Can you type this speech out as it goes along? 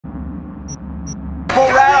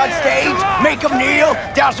on stage, make them kneel,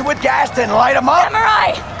 douse them with gas, then light them up?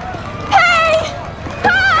 Samurai! Hey!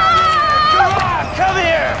 Ah! Come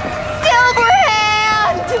here!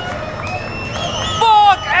 Silverhand!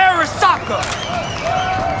 Fuck Arasaka!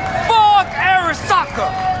 Fuck Arasaka!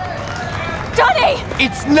 Johnny!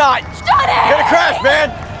 It's not. Johnny! Gonna crash, man.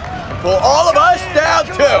 Pull all of us down,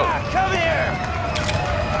 too. Come here!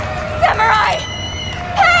 Samurai!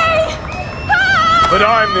 Hey! Ah! But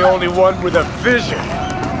I'm the only one with a vision.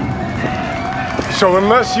 So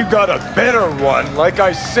unless you got a better one, like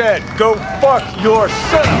I said, go fuck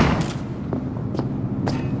yourself!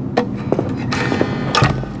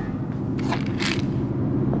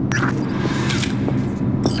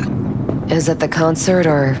 Is it the concert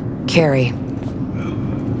or Carrie?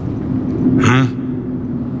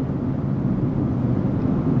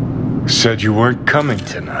 Said you weren't coming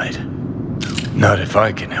tonight. Not if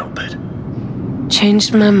I can help it.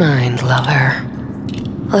 Changed my mind, lover.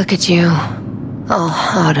 Look at you, all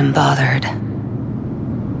hot and bothered.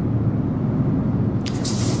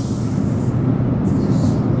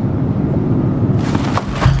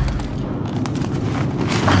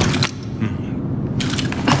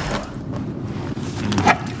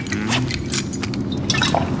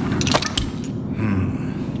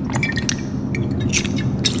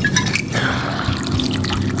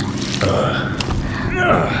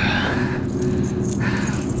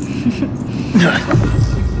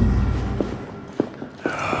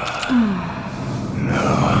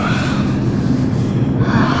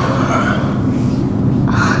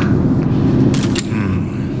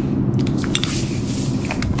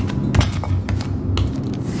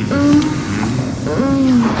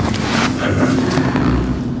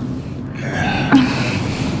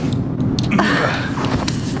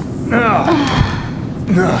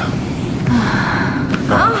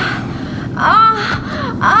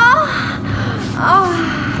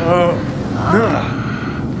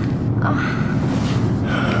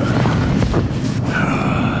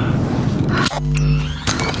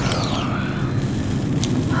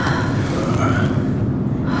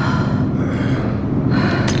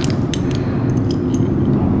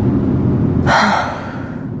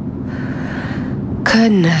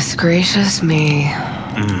 Goodness gracious me.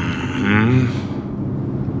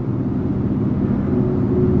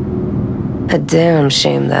 A damn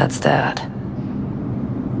shame that's that.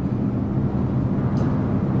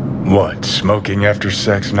 What, smoking after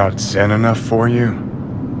sex not zen enough for you?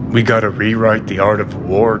 We gotta rewrite the art of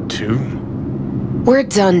war, too? We're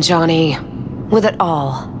done, Johnny. With it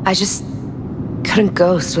all. I just couldn't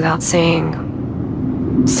ghost without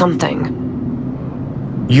saying something.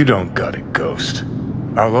 You don't gotta ghost.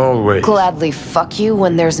 I'll always... Gladly fuck you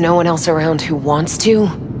when there's no one else around who wants to.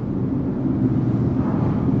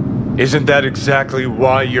 Isn't that exactly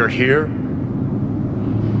why you're here?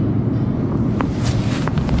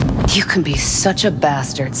 You can be such a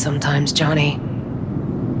bastard sometimes, Johnny.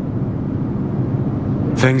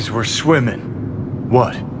 Things were swimming.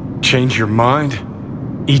 What? Change your mind?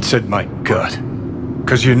 Eats at my gut.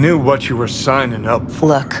 'Cause you knew what you were signing up for.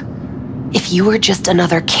 Look, if you were just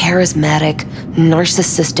another charismatic,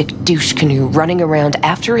 narcissistic douche canoe running around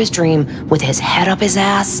after his dream with his head up his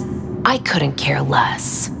ass, I couldn't care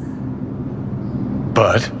less.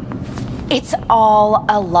 But? It's all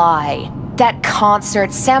a lie. That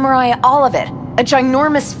concert, Samurai, all of it. A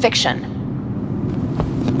ginormous fiction.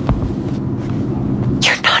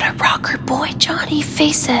 You're not a rocker boy, Johnny,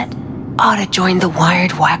 face it. Ought to join the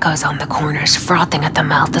wired wackos on the corners frothing at the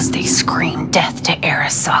mouth as they scream death to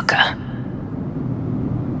Arasaka.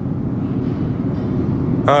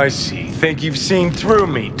 I see. Think you've seen through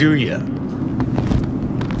me, do ya?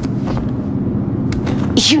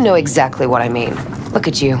 You know exactly what I mean. Look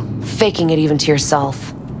at you, faking it even to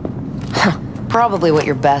yourself. Huh, probably what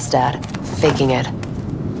you're best at, faking it.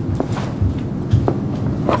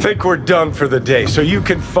 I think we're done for the day, so you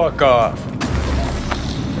can fuck off.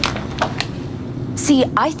 See,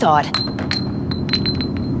 I thought...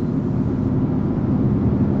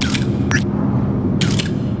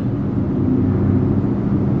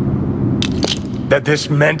 That this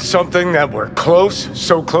meant something, that we're close?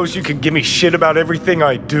 So close you can give me shit about everything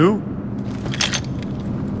I do?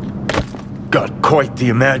 Got quite the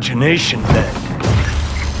imagination then.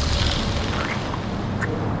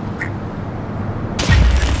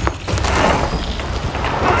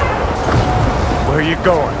 Where are you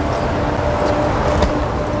going?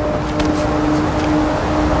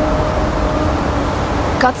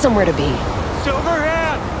 Got somewhere to be.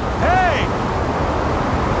 Silverhand! Hey!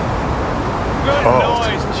 Good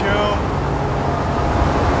noise, Joe.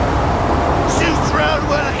 Shoot round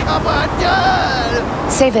when I come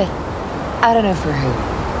undone! Save it. I don't know for who.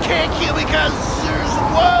 can't kill me because there's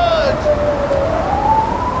blood.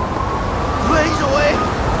 Blaze away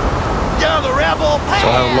down the rebel path.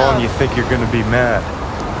 So how long you think you're gonna be mad?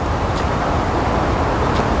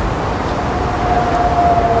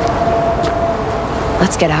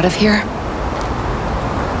 Let's get out of here.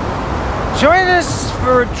 Join us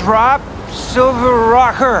for a drop, Silver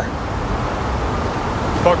Rocker.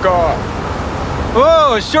 Fuck off.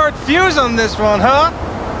 Whoa, a short fuse on this one, huh?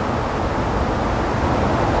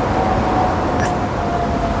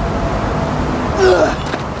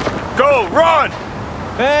 Go, run!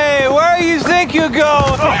 Hey, where do you think you're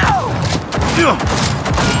going?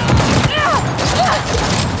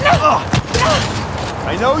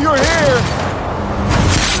 I know you're here.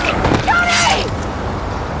 Johnny!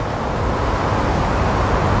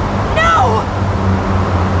 No!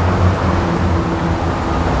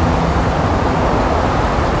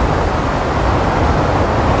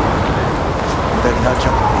 Better not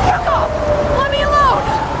jump on me. Fuck off! Let me alone!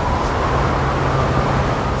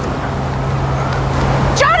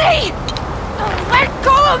 Johnny! Let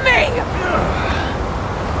go of me!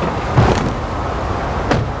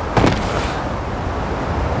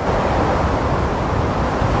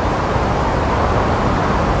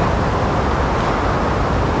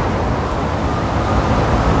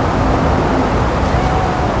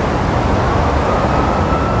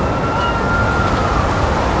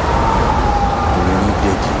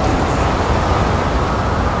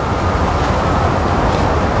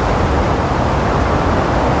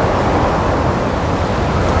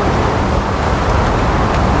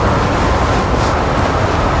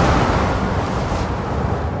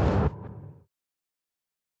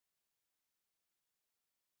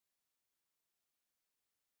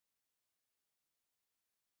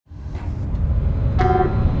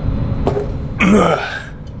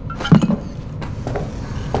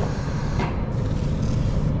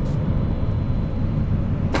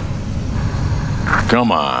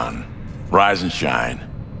 Come on, rise and shine.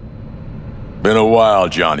 Been a while,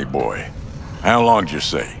 Johnny boy. How long did you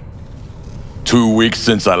say? 2 weeks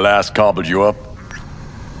since I last cobbled you up?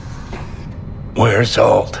 Where's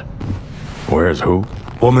Alt? Where's who?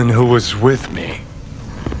 Woman who was with me.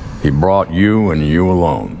 He brought you and you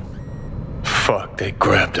alone. Fuck, they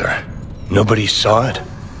grabbed her. Nobody saw it?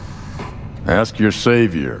 Ask your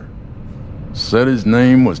savior. Said his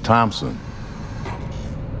name was Thompson.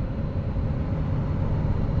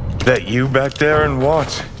 That you back there in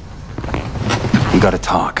Watts? We gotta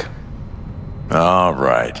talk. All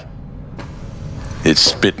right. It's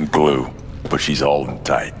spit and glue, but she's holding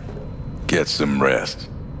tight. Get some rest.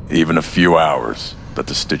 Even a few hours, but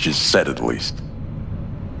the stitches set at least.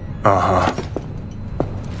 Uh-huh.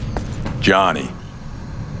 Johnny.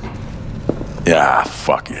 Yeah,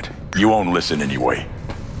 fuck it. You won't listen anyway.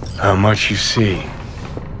 How much you see?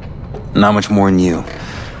 Not much more than you.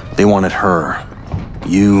 They wanted her.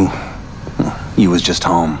 You was just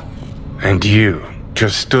home. And you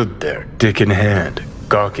just stood there, dick in hand,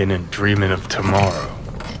 gawking and dreaming of tomorrow.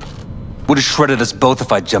 Would've shredded us both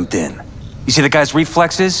if I jumped in. You see the guy's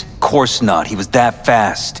reflexes? Course not, he was that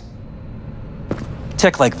fast.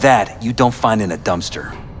 Tech like that, you don't find in a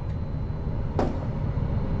dumpster.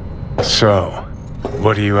 So,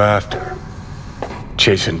 what are you after?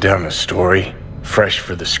 Chasing down a story? Fresh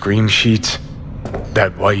for the scream sheets?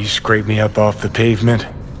 That why you scraped me up off the pavement?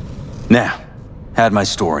 Nah, had my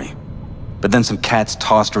story. But then some cats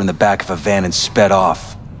tossed her in the back of a van and sped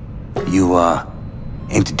off. You,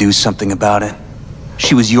 aim to do something about it?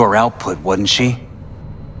 She was your output, wasn't she?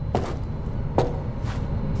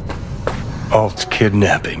 Alt's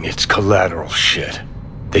kidnapping, it's collateral shit.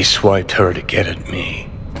 They swiped her to get at me.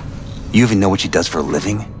 You even know what she does for a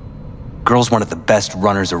living? Girl's one of the best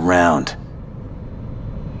runners around.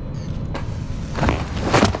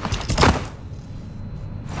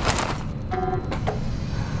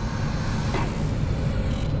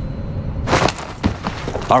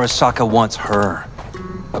 Arasaka wants her.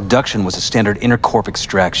 Abduction was a standard intercorp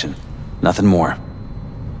extraction. Nothing more.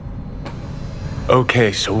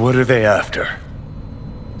 Okay, so what are they after?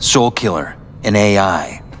 Soul Killer, an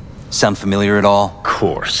AI. Sound familiar at all?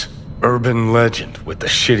 Course. Urban legend with the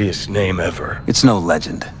shittiest name ever. It's no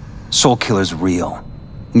legend. Soul Killer's real.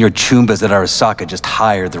 And your Chumbas at Arasaka just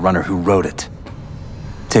hired the runner who wrote it.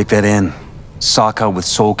 Take that in. Saka with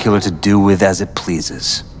Soul Killer to do with as it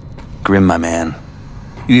pleases. Grim, my man.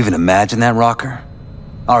 You even imagine that, Rocker?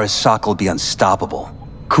 Arasaka'll be unstoppable.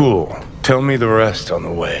 Cool. Tell me the rest on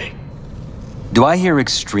the way. Do I hear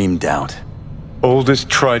extreme doubt? Oldest,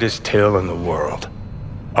 tritest tale in the world.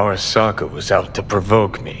 Arasaka was out to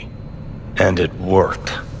provoke me. And it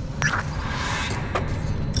worked.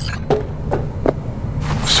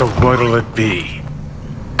 So what'll it be?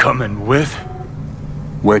 Coming with?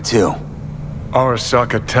 Where to?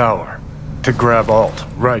 Arasaka Tower. To grab Alt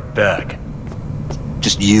right back.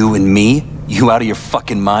 Just you and me? You out of your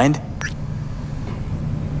fucking mind?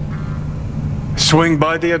 Swing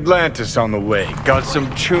by the Atlantis on the way. Got some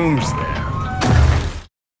chooms there.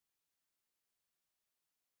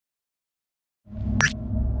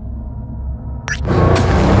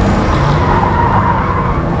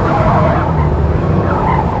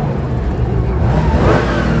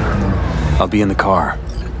 I'll be in the car.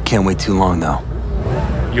 Can't wait too long, though.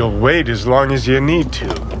 You'll wait as long as you need to.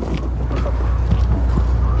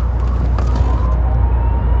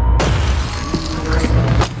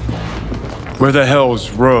 Where the hell's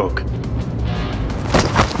Rogue?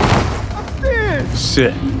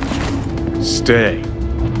 Sit. Stay.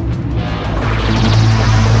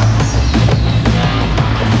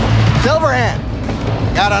 Silverhand,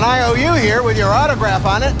 got an IOU here with your autograph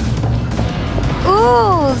on it.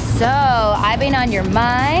 Ooh, so I've been on your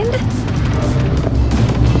mind?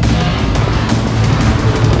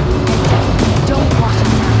 Don't watch it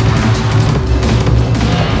now.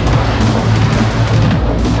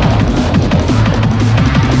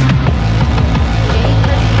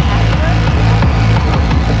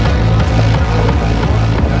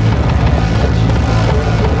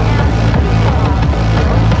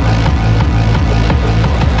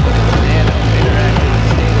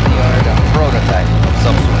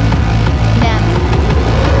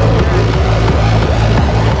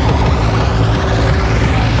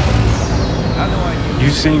 You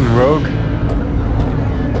seen Rogue?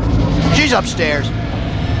 She's upstairs.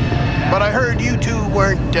 But I heard you two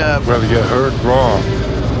weren't, Well, you heard wrong.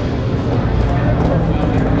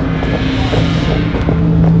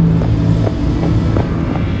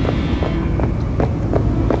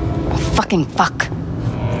 Oh, fucking fuck.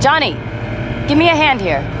 Johnny, give me a hand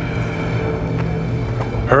here.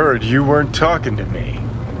 Heard you weren't talking to me.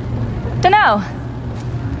 Dunno.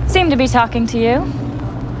 Seem to be talking to you.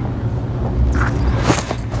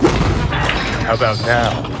 How about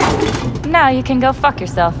now? Now you can go fuck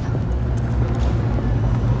yourself.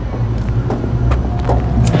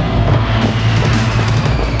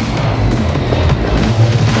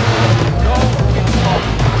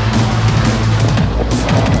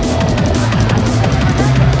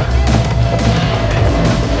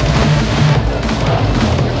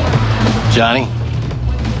 Johnny?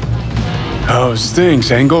 How's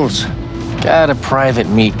things, Engels? Got a private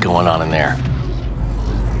meet going on in there.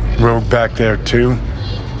 Rogue back there too?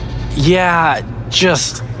 Yeah,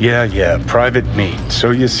 just... Yeah, private meet,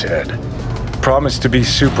 so you said. Promise to be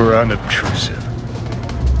super unobtrusive.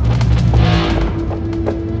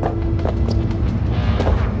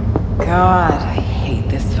 God, I hate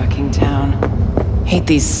this fucking town. Hate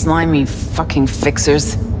these slimy fucking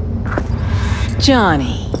fixers.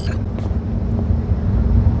 Johnny.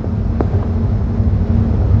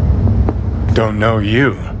 Don't know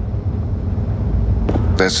you.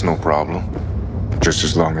 That's no problem. Just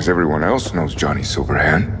as long as everyone else knows Johnny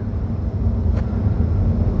Silverhand.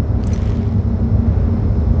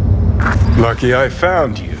 Lucky I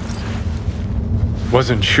found you.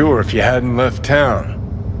 Wasn't sure if you hadn't left town.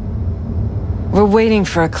 We're waiting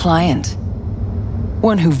for a client.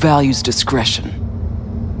 One who values discretion.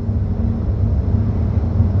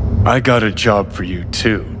 I got a job for you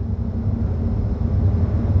too.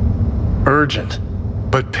 Urgent,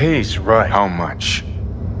 but pays right. How much?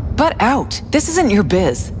 Butt out. This isn't your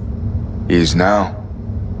biz. Is now.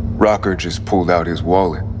 Rocker just pulled out his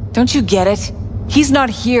wallet. Don't you get it? He's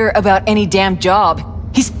not here about any damn job.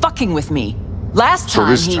 He's fucking with me. Last So time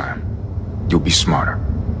this time, you'll be smarter.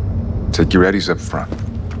 Take your eddies up front.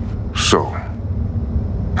 So,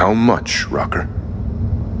 how much, Rocker?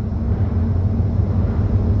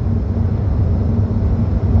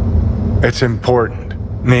 It's important.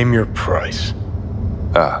 Name your price.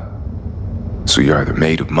 Ah. So you're either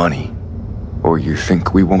made of money, or you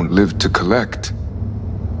think we won't live to collect.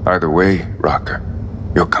 Either way, Rocker,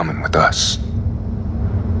 you're coming with us.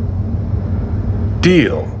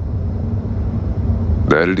 Deal.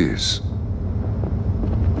 That it is.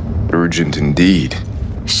 Urgent indeed.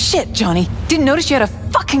 Shit, Johnny. Didn't notice you had a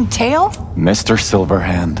fucking tail? Mr.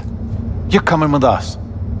 Silverhand, you're coming with us.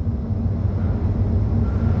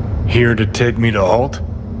 Here to take me to Alt?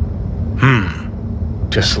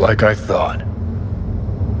 Just like I thought.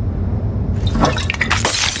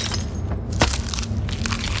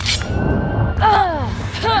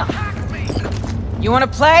 You wanna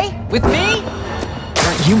play? With me?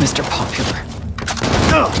 Aren't you Mr. Popular?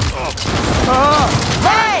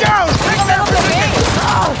 Hey! Bring him over to me!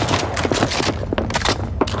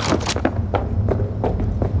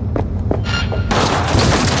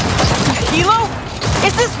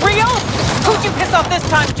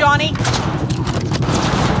 time, Johnny.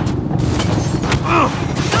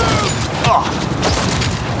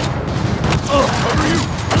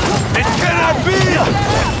 It cannot be!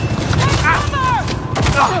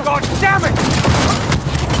 God damn it!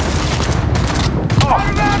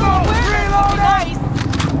 Reload! Nice.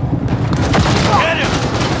 Get him!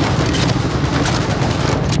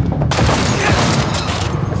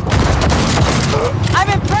 I'm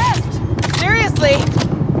impressed! Seriously!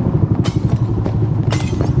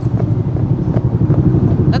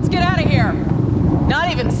 Let's get out of here. Not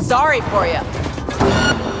even sorry for you.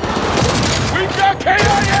 We've got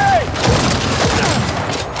KIA!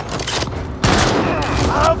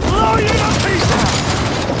 I'll blow you to pieces!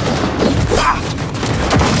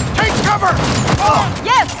 Take cover!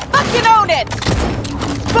 Yes! Fucking own it!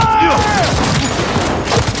 Fire!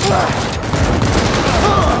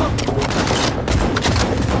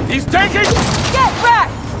 He's taking... Get back!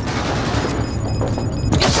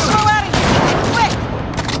 Get the hell out of here! Quick!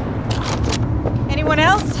 Anyone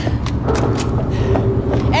else?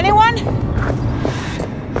 Anyone?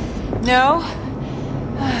 No?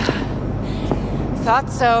 Thought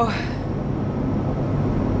so.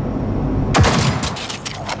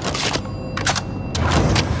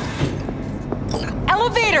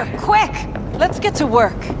 Elevator! Quick! Let's get to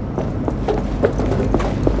work.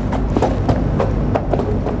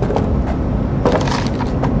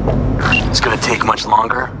 It's gonna take much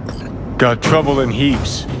longer? Got trouble in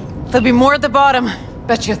heaps. There'll be more at the bottom.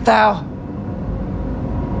 Bet you thou.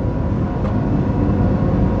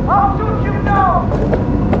 I'll shoot you now!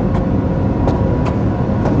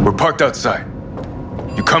 We're parked outside.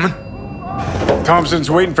 You coming? Thompson's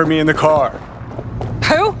waiting for me in the car.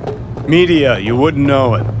 Who? Media, you wouldn't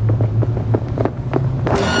know it.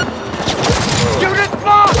 Unit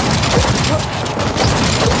lost!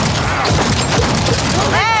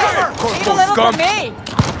 Hey! Leave a little for me!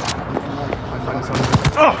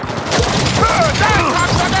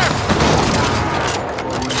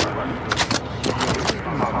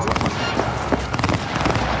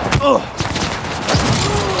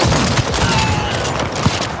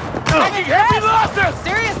 We lost him!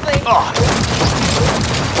 Seriously?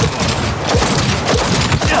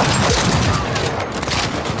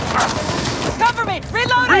 Cover me!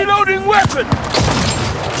 Reloading! Reloading weapon!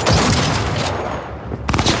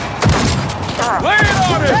 Lay it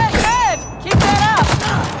on him! Good, good! Keep that up!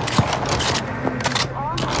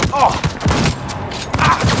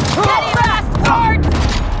 Steady, bastards!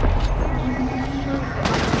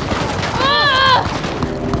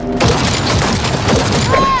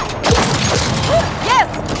 Yes!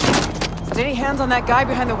 Steady hands on that guy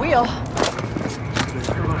behind the wheel.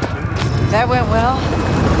 That went well.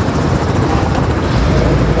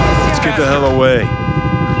 Let's get the hell away.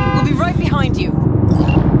 We'll be right behind you.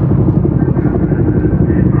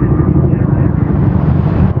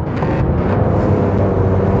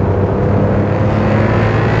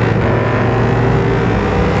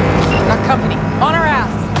 Got company. On our ass.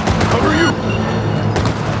 Cover you!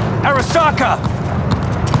 Arasaka!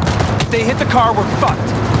 If they hit the car, we're fucked.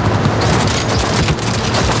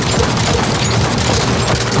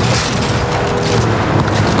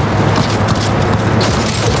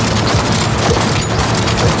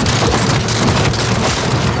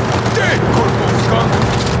 Dead, Corporal Skunk!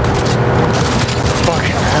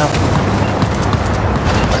 Fucking hell.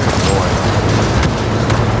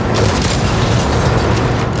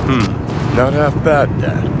 Not half bad,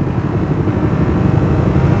 Dad.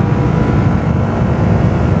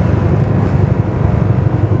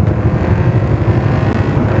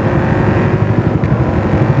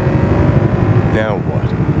 Now what?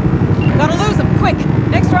 Gotta lose him, quick!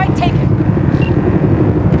 Next right, take it!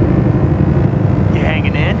 You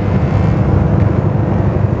hanging in?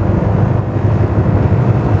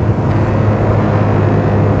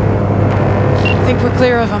 Think we're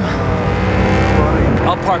clear of him.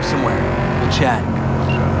 I'll park somewhere. We'll chat.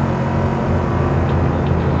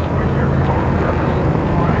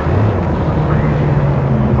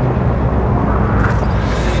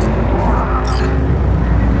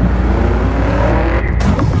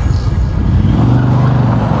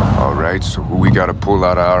 All right, so who we gotta pull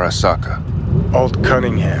out of Arasaka? Alt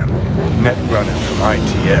Cunningham, net running from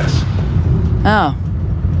ITS. Oh.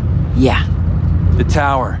 Yeah. The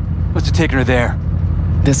tower. What's it taking her there?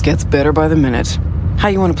 This gets better by the minute. How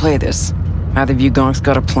you want to play this? Either of you gonks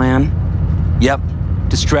got a plan? Yep.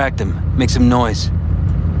 Distract him. Make some noise.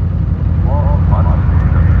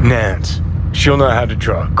 Nance. She'll know how to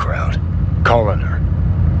draw a crowd. Calling her.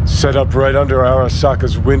 Set up right under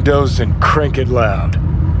Arasaka's windows and crank it loud.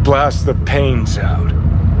 Blast the pains out.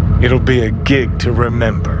 It'll be a gig to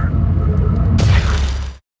remember.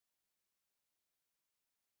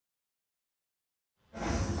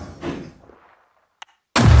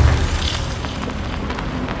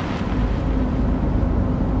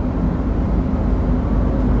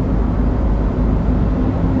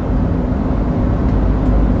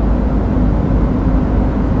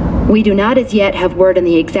 We do not as yet have word on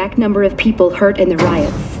the exact number of people hurt in the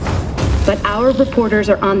riots. But our reporters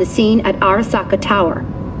are on the scene at Arasaka Tower,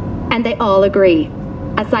 and they all agree.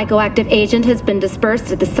 A psychoactive agent has been dispersed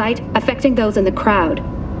at the site, affecting those in the crowd.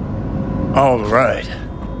 All right.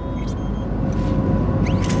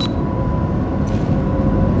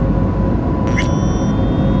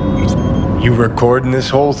 You recording this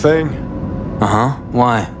whole thing? Uh-huh.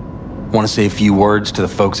 Why? Want to say a few words to the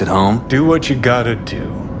folks at home? Do what you gotta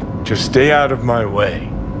do. Just stay out of my way.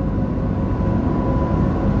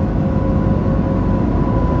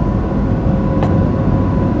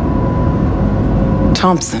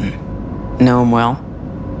 Thompson. Know him well?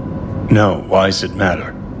 No, why's it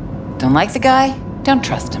matter? Don't like the guy? Don't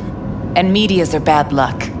trust him. And medias are bad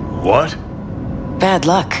luck. What? Bad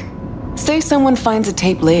luck. Say someone finds a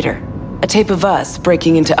tape later. A tape of us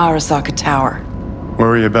breaking into Arasaka Tower.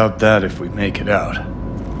 Worry about that if we make it out.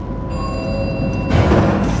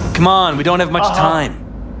 Come on, we don't have much time.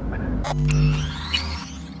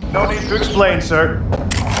 No need to explain, sir.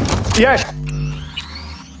 Yes.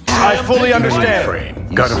 I fully understand.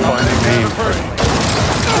 Mainframe. Gotta find a mainframe.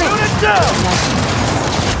 Shoot it down!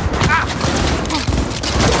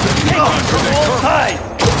 Hold tight!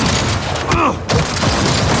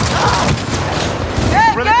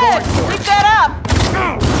 Good, good! Keep that up!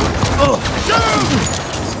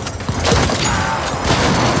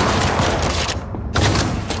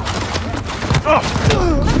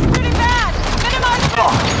 Looks pretty bad! Minimize it!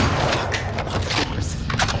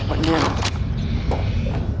 What now?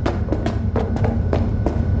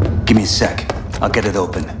 Give me a sec. I'll get it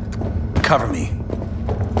open. Cover me.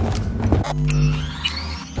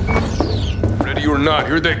 Ready or not,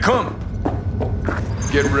 here they come.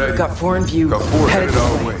 Get ready. We've got 4 in view. Got 4 headed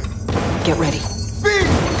our way. Get ready. Speed!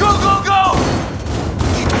 Go, go, go!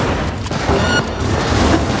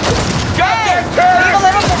 Got that, Leave a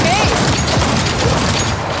little for me!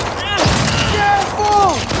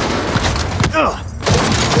 Careful!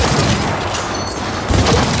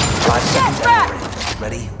 5 seconds out of range.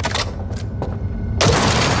 Ready?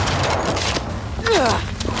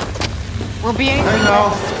 We'll be anything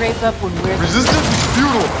to scrape up when we're... Resistance is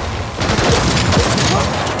futile!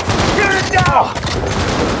 Get it down!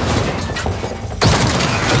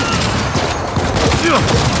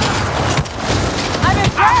 I'm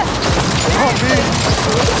impressed!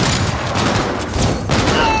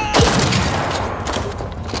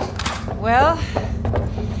 Well,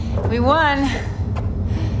 we won.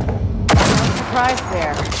 No surprise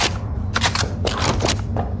there.